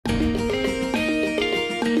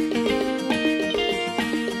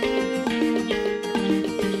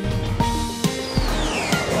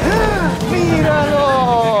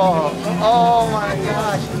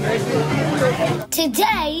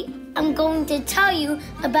Today, I'm going to tell you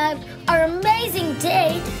about our amazing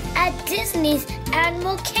day at Disney's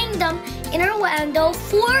Animal Kingdom in Orlando,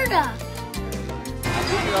 Florida.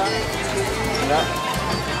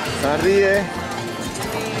 Sonríe.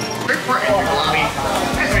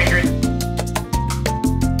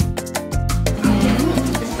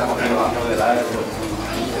 Estamos debajo del árbol,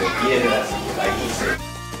 de piedras y raíces.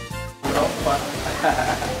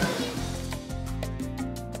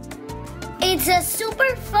 It's a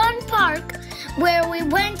super fun park where we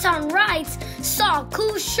went on rides, saw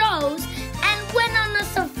cool shows, and went on a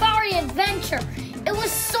safari adventure. It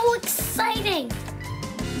was so exciting.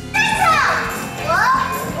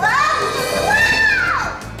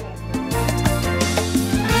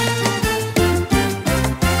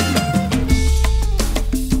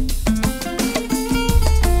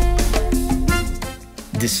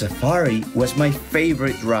 The safari was my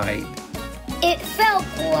favorite ride. It felt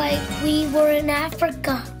like we were in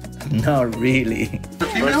Africa. Not really.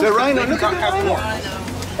 Where's the rhino? Look at the rhino.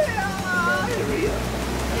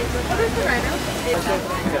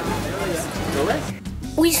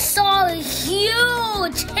 We saw a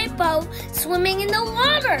huge hippo swimming in the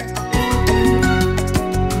water.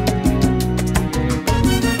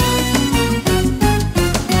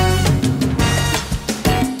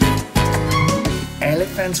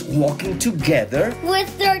 Elephants walking together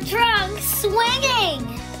With their trunks swinging.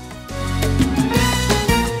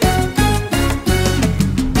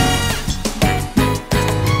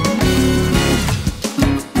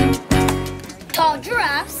 Tall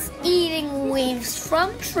giraffes eating leaves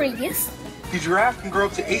from trees. The giraffe can grow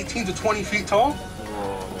up to 18 to 20 feet tall.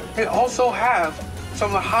 They also have some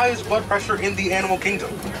of the highest blood pressure in the animal kingdom.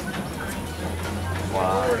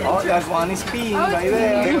 Wow. Oh, that one is peeing right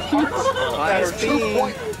there. They have hearts that are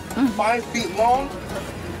 2.5 feet long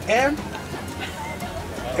and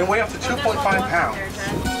weigh up to 2.5 pounds.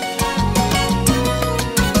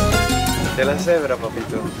 De la cebra,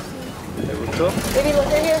 papito. ¿Te gustó?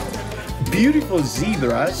 beautiful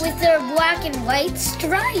zebras, with their black and white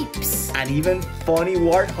stripes, and even funny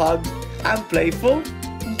warthogs and playful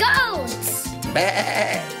goats.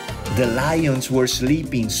 Bah! The lions were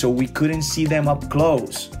sleeping, so we couldn't see them up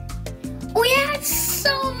close. We had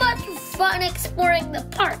so much fun exploring the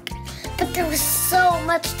park, but there was so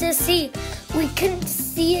much to see. We couldn't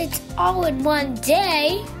see it all in one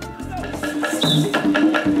day.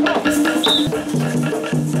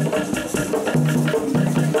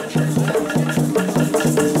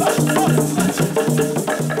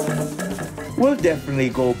 We'll definitely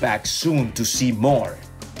go back soon to see more.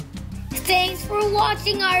 Thanks for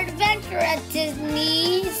watching our adventure at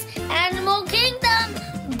Disney's Animal Kingdom.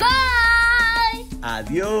 Bye!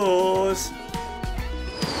 Adios!